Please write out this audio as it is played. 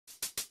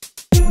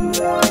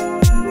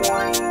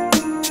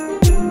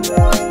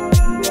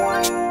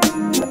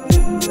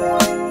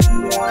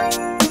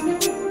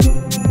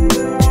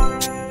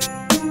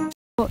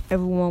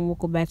Everyone,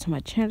 welcome back to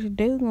my channel.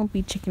 Today we're gonna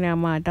be checking out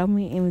my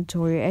Adobe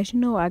inventory. As you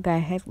know, I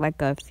got hacked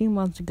like a few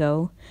months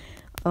ago.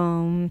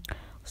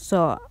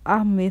 So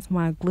I missed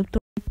my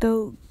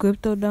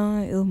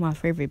Glyptodon. It was my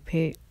favorite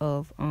pet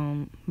of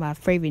my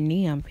favorite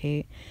neon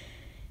pet,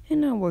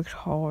 and I worked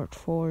hard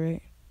for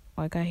it.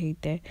 Like, I hate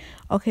that.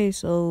 Okay,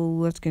 so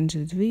let's get into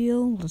this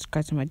video. Let's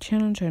subscribe to my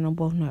channel, turn on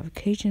both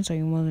notifications so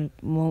you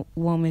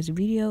won't miss a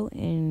video.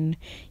 And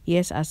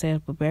yes, I set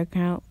up a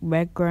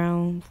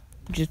background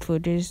just for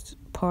this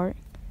part,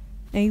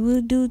 and you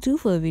would do too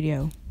for a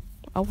video.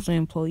 I was an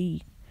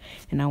employee,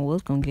 and I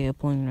was gonna get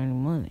employee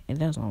earning money, and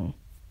that's on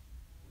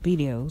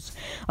videos.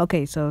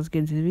 Okay, so let's get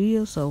into the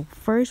video. So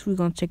first, we're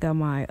gonna check out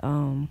my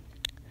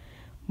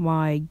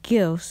my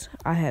gifts.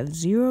 I have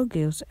 0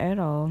 gifts at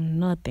all,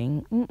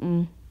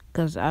 nothing,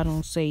 because I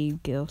don't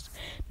save gifts.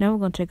 Now we're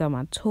gonna check out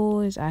my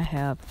toys. I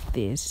have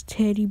this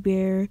teddy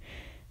bear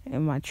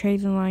and my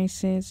trading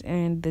license,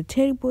 and the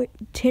teddy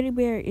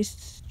bear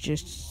is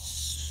just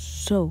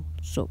so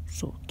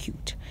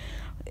cute,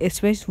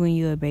 especially when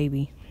you're a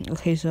baby.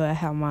 Okay, so I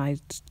have my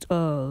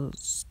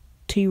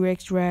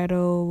T-Rex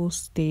rattle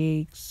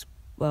sticks,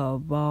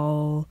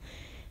 ball,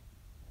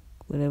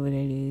 whatever that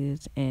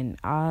is, and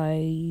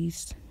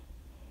eyes.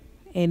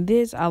 And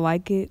this, I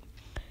like it.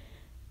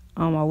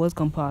 I was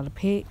gonna put out a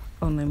pet.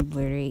 Oh, let me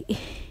blur it.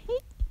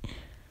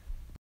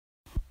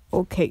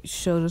 Okay,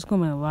 so there's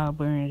gonna be a lot of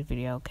blurring in the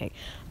video. Okay,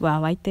 but I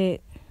like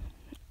that.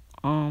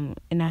 And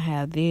I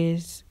have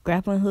this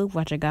grappling hook,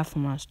 which I got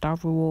from my Star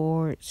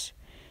Rewards.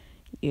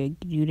 Yeah,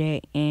 do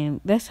that. And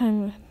last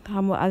time,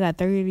 I got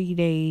 30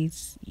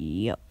 days.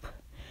 Yep.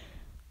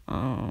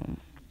 I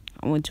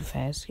went too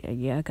fast.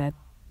 Yeah, I got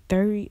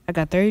 30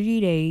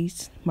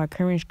 days. My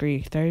current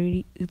streak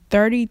is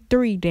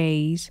 33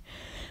 days.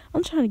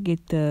 I'm trying to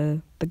get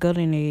the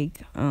golden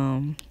egg.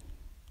 And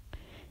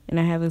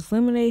I have this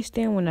lemonade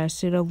stand when I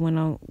set up when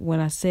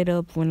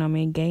I'm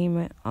in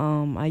game.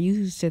 I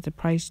usually set the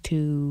price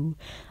to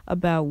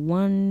about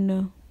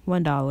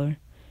 $1,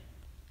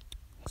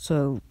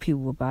 so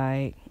people will buy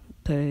it,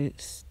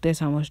 because that's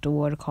how much the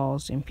water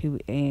costs,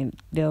 and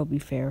they'll be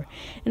fair.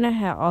 And I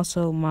have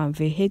also my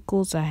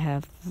vehicles. I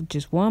have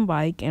just one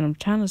bike, and I'm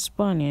trying to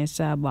spawn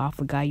inside, but I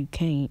forgot you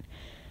can't.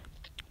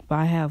 But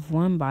I have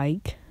one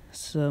bike,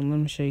 so let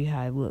me show you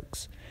how it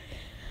looks.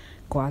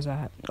 Go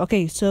outside.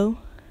 Okay, so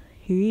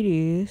here it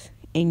is,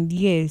 and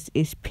yes,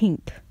 it's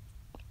pink.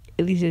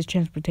 At least it's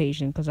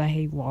transportation, because I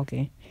hate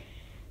walking,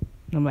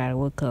 no matter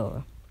what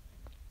color.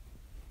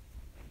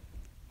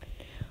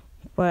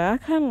 But I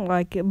kind of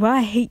like it. But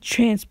I hate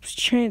doing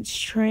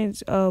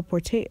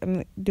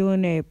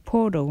that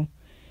portal.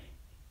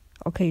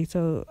 Okay,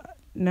 so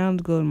now I'm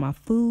going to my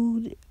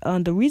food.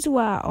 The reason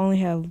why I only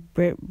have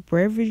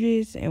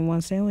beverages and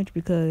one sandwich,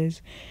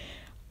 because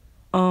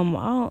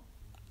I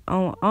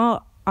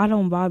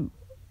don't buy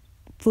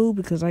food,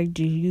 because I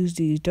just use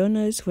these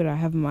donuts that I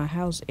have in my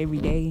house every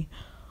day.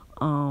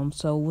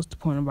 So what's the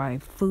point of buying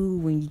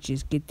food when you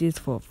just get this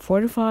for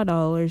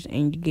 $45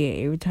 and you get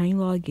every time you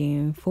log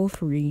in for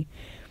free?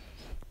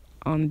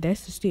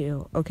 That's the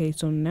steal. Okay,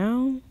 so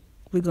now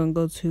we're gonna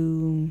go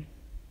to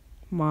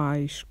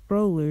my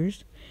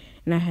strollers,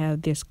 and I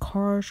have this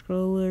car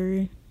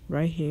stroller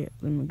right here.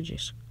 Let me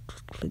just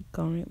click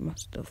on it. My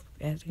stuff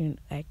acting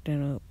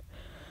up,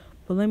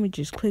 but let me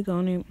just click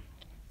on it.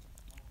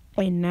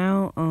 And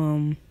now,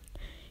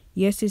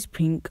 yes, it's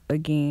pink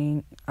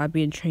again. I've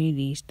been training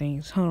these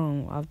things. Hold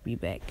on, I'll be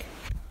back.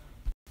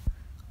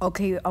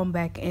 Okay, I'm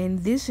back, and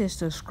this is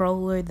the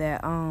stroller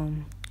that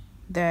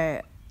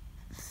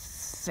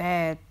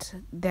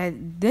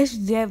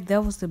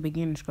was the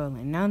beginning stroller.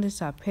 Now this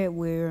is our pet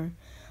wear.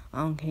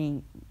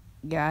 Okay,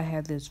 yeah, I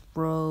have this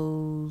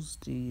rose,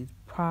 these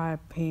pride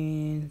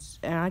pins,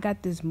 and I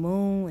got this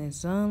moon and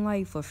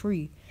sunlight for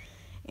free.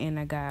 And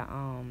I got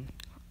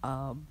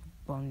a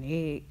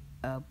bonnet,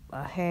 a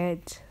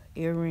hat,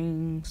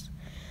 earrings,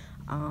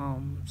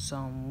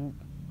 some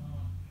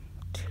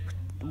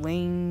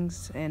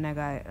wings, and I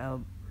got a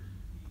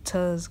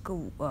tusk.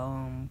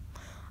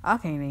 I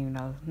can't even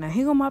know. Now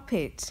here go my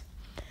pets.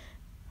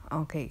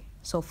 Okay,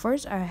 so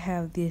first I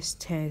have this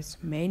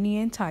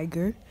Tasmanian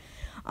tiger.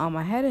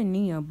 I had a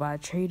neon, but I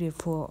traded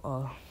for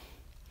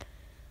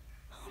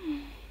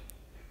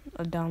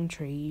a down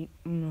trade.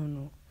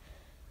 No.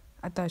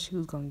 I thought she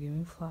was gonna give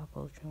me fly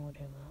potion or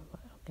whatever.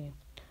 But okay.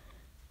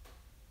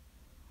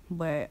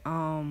 But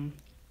I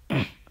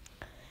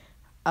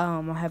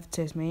have a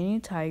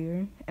Tasmanian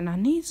tiger, and I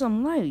need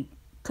some light,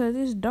 cause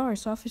it's dark.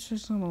 So I fix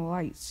some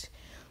lights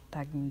that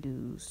I can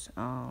use.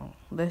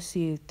 Let's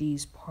see if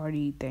these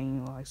party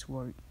thing lights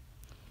work.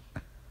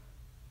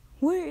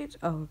 Where is?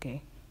 Oh,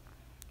 okay.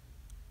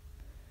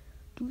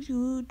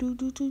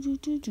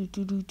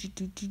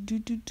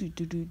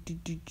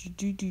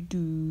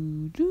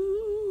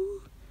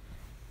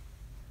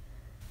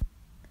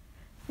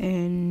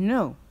 And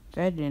no,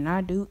 that did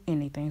not do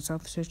anything. So I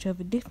have to search up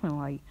a different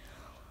light.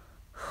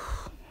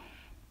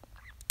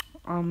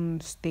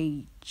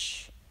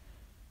 stage.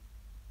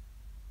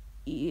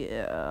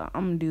 Yeah,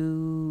 I'm gonna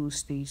do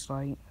stage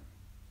light.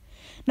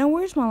 Now,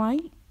 where's my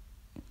light?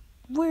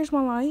 Where's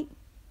my light?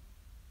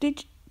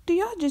 Do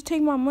y'all just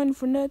take my money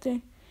for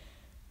nothing?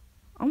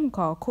 I'm gonna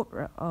call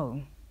corporate.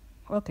 Oh,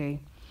 okay.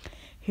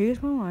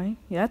 Here's my light.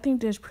 Yeah, I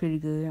think that's pretty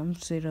good. I'm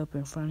gonna sit up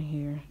in front of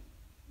here.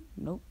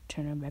 Nope,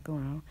 turn it back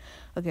around.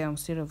 Okay, I'm gonna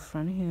sit up in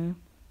front of here.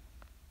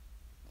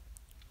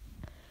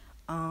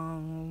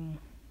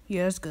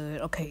 Yeah, that's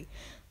good. Okay.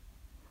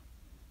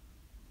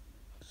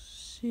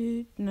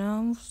 Sit. Now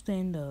I'm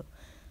stand up.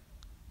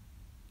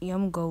 Yeah,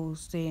 I'm gonna go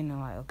stay in the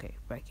light. Okay,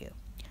 right here.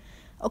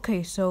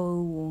 Okay,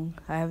 so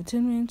I have a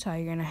 10-minute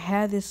tiger, and I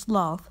have this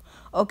sloth.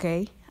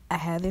 Okay, I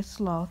have this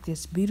sloth,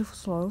 this beautiful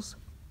sloth.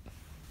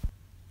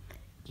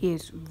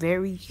 It's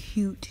very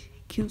cute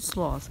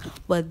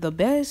sloth. But the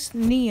best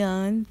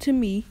neon to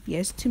me,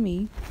 yes, to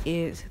me,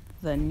 is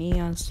the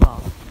neon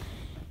sloth.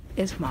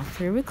 It's my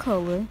favorite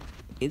color.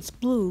 It's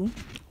blue,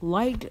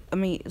 light. I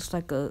mean, it's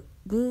like a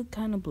good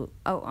kind of blue.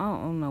 Oh,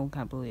 I don't know what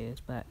kind of blue it is,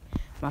 but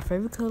my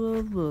favorite color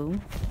is blue,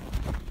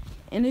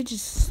 and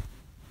it's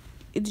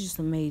just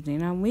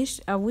amazing. I wish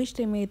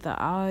they made the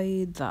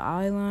eye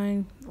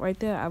line right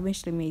there. I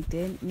wish they made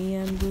that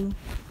neon blue.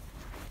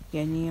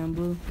 Yeah, neon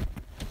blue.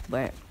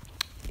 But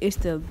it's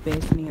the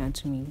best neon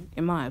to me,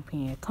 in my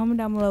opinion. Comment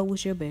down below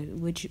what's your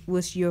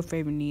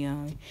favorite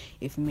neon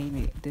if you made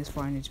it this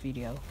far in this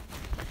video.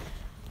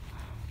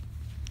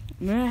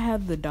 Then I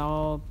have the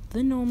dog,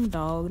 the normal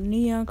dog,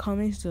 neon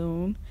coming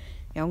soon.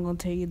 And I'm gonna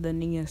tell you the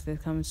neons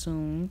that's coming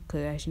soon, cause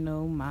as you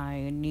know,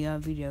 my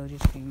neon video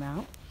just came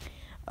out.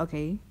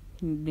 Okay,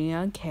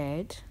 neon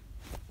cat.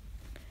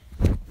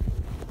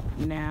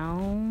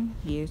 Now,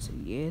 yes.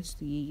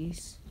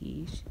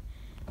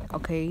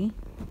 Okay.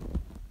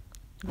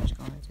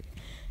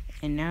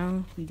 And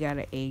now we got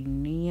a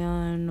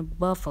neon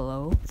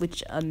buffalo,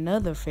 which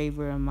another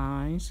favorite of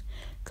mine,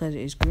 cause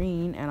it's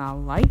green and I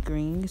like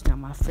green. It's not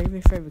my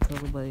favorite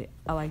color, but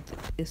I like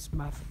it's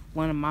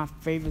one of my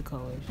favorite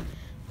colors.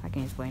 I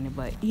can't explain it,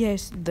 but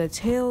yes, the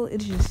tail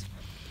is just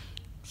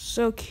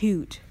so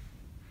cute.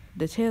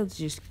 The tail is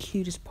just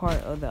cutest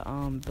part of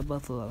the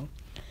buffalo.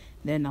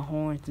 Then the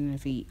horns and the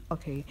feet.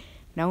 Okay,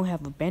 now we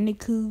have a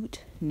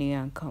bandicoot.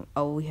 Neon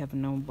we have a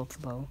normal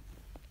buffalo.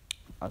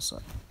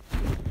 Also,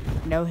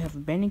 now we have a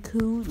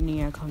bandicoot.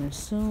 Neon coming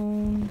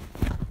soon.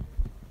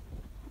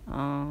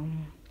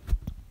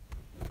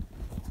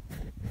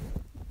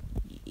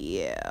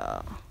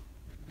 Yeah.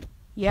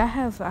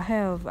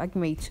 I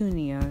can make 2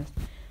 neons.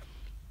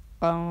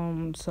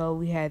 So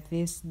we had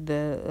the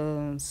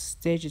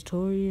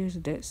Stegosaurus.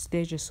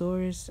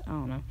 I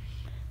don't know.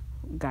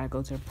 Gotta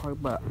go to the park,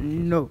 but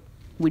no,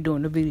 we're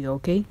doing the video,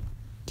 okay?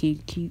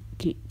 Keep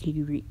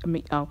read. I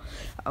mean, oh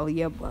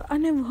yeah, but I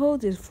never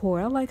heard this before.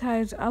 I like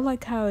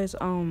how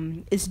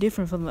it's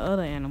different from the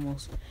other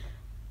animals.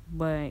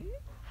 But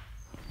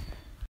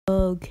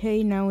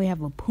okay, now we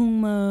have a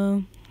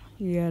puma.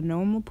 Yeah,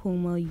 normal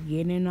puma. You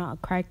get in a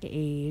cracked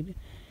egg.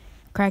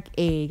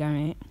 I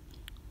mean,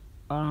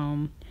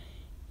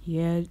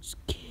 yeah, it's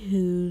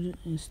cute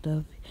and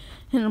stuff.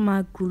 And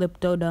my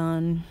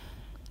Glyptodon.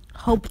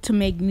 Hope to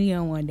make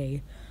neon one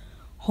day.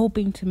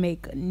 Hoping to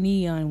make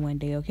neon one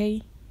day,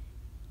 okay?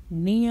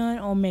 Neon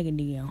or mega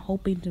neon.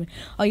 Hoping to.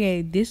 Oh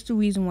yeah, this is the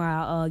reason why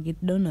I get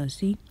the donuts.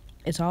 See,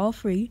 it's all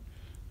free.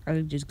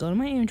 I just go to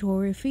my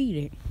inventory and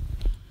feed it.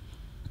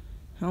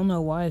 I don't know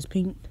why it's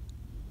pink.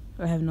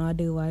 I have no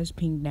idea why it's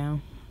pink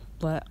now.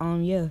 But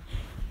yeah.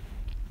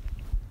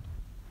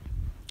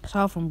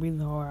 Sorry if I'm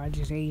breathing hard. I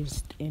just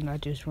ate and I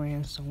just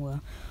ran somewhere.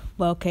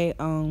 But okay,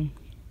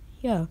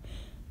 yeah.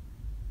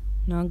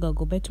 Now I'm gonna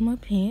go back to my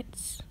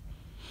pants.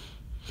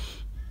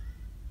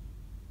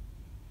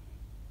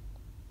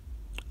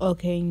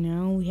 Okay,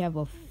 now we have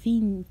a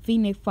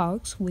Phoenix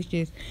Fox, which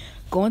is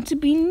going to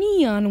be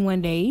neon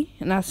one day.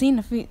 And I've seen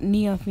the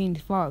neon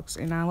Phoenix Fox,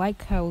 and I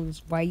like how it's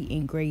white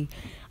and gray.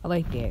 I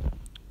like that.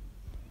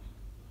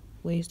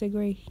 Wait, is that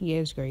gray? Yeah,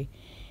 it's gray.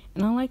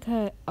 And I like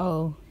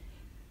how,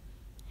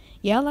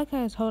 yeah, I like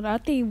how it's holding. I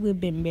think it would have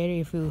been better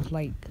if it was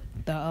like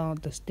the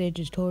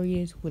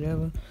Stegosaurus,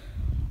 whatever.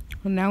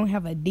 Now we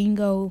have a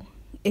dingo.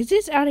 Is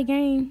this out of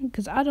game?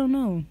 Because I don't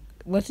know.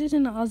 Was this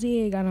in the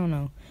Aussie egg? I don't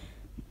know.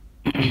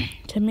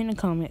 Tell me in the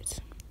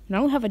comments.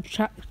 Now we have a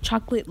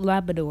chocolate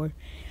Labrador,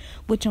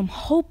 which I'm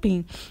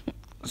hoping,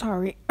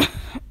 sorry,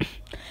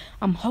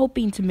 I'm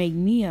hoping to make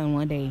neon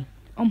one day.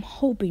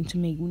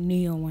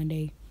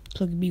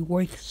 So it can be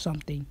worth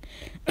something.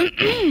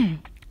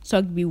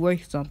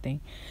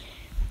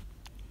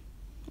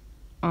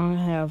 I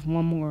have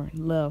one more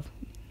left.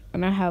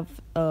 And I have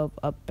a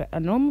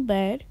normal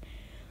bat,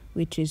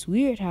 which is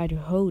weird how to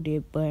hold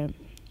it, but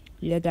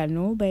yeah, I got a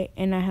normal bat,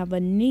 and I have a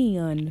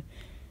neon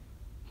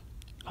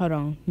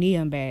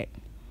bat.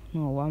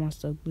 Oh, why am I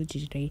so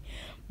glitchy today?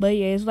 But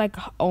yeah, it's like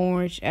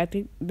orange. I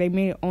think they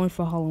made it orange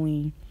for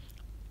Halloween.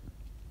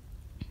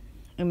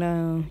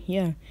 And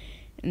yeah.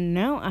 And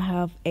now I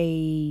have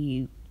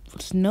a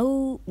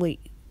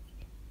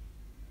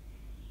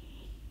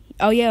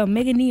Oh yeah,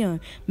 Mega Neon.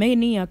 Mega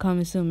Neon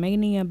coming soon. Mega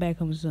Neon back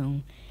coming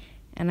soon.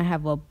 And I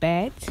have a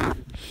bat.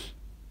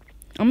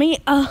 I mean,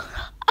 a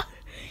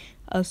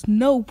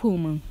snow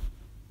puma.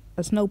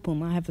 A snow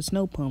puma. I have a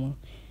snow puma.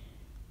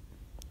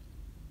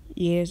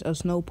 Yes, a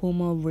snow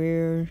puma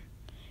rare.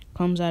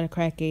 Comes out of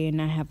crackhead,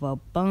 and I have a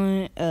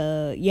bun.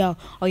 Yeah.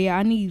 Oh yeah,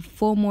 I need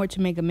 4 more to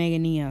make a Mega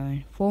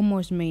Neon. 4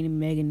 more to make a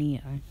Mega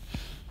Neon.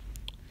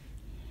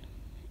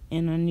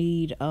 And I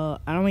need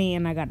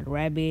and I got a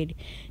rabbit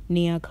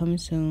Neon coming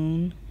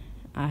soon.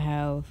 I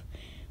have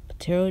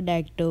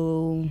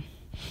pterodactyl.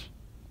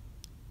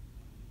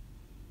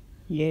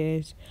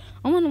 Yes.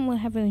 I wonder what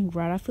happens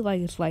ride. I feel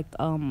like it's like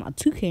a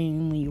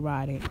toucan when you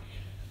ride it.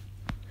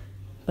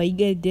 But you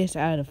get this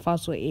out of the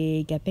fossil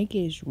egg. I think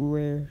it's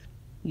rare.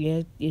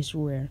 Yeah, it's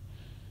rare.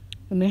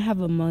 And then I have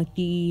a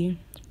monkey.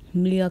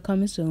 Neon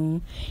coming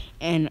soon,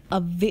 and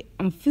I'm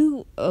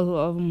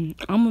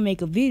gonna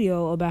make a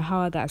video about how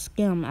I got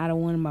scammed out of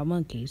one of my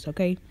monkeys.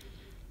 Okay,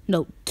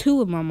 no,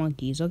 2 of my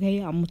monkeys. Okay,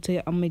 I'm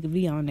gonna make a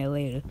video on that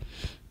later.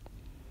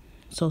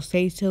 So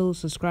stay tuned,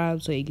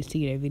 subscribe so you can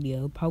see that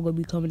video. Probably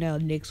be coming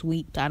out next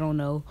week. I don't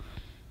know,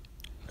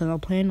 cause I'm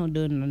planning on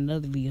doing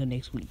another video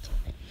next week.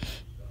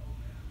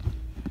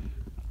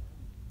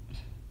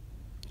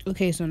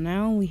 Okay, so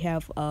now we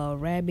have a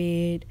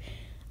rabbit.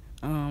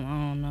 I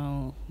don't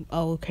know.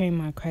 Oh, okay,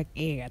 my cracked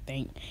egg, I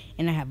think.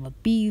 And I have a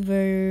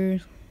beaver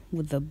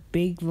with a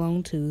big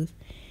long tooth.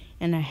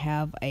 And I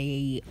have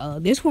a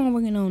this one I'm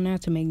working on now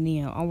to make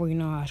Neon. I'm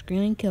working on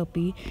Australian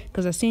Kelpie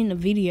because I seen the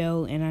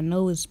video and I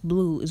know it's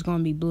blue. It's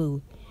gonna be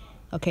blue.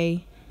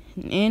 Okay.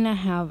 And I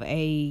have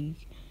a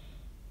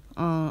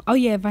oh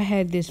yeah, if I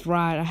had this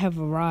rod, I have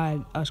a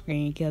rod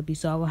Australian Kelpie,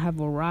 so I will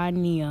have a rod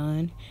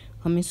Neon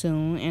coming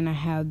soon. And I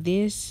have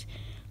this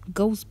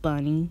ghost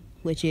bunny,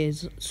 which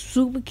is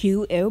super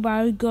cute.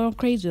 Everybody going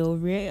crazy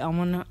over it. I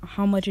wonder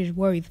how much it's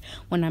worth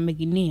when I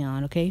make it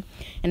Neon, okay?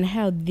 And I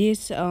have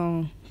this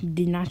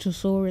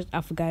Dinosaurus.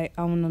 I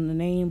don't know the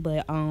name,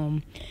 but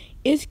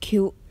it's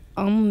cute.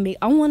 I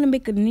want to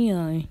make a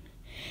Neon,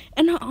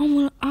 and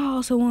I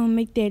also want to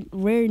make that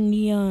rare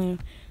Neon.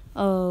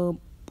 I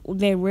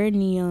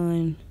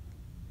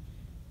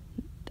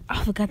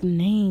forgot the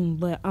name,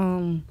 but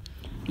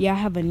yeah, I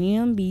have a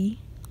Neon bee.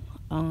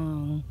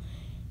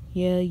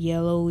 Yeah,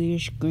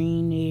 yellowish,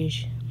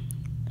 greenish.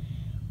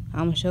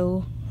 I'm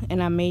sure.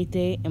 And I made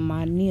that in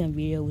my Neon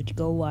video, which you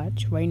go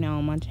watch right now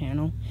on my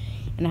channel.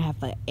 And I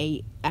have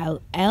a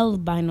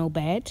albino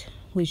bat,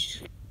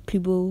 which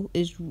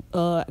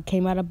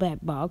came out of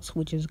bat box,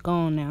 which is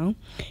gone now.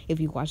 If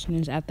you're watching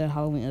this after the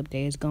Halloween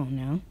update, it's gone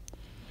now.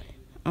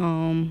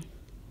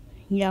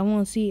 Yeah, I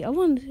want to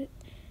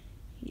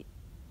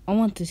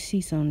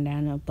see something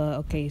down there, but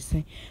okay,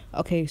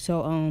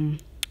 so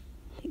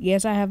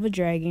yes, I have a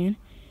dragon,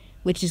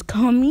 which is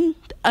coming,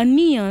 a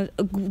Neon,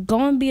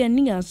 going to be a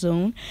Neon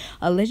soon,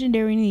 a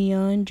legendary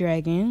Neon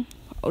dragon,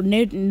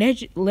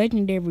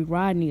 legendary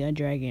rod Neon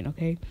dragon,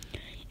 okay?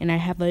 And I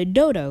have a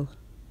dodo,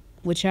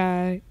 which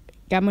I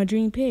got my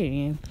dream pet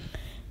in.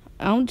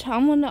 I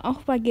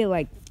hope I get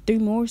like 3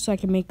 more so I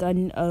can make a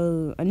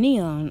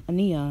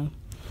Neon.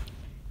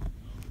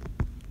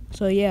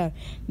 So yeah,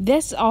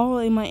 that's all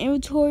in my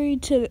inventory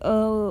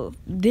to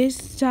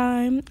this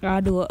time.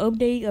 I'll do an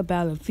update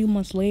about a few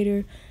months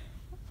later.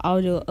 I'll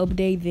do an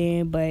update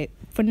then, but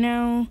for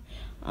now,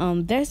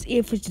 that's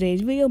it for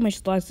today's video. Make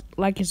sure to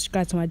like and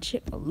subscribe to my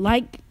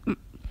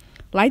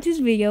like this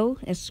video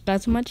and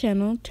subscribe to my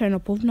channel. Turn on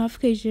post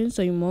notifications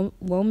so you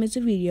won't miss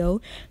a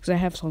video, because I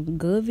have some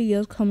good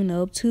videos coming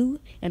up too.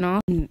 And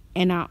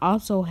I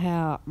also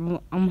have I'm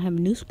gonna have a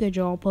new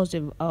schedule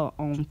posted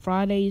on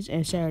Fridays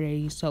and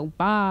Saturdays. So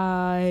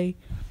bye.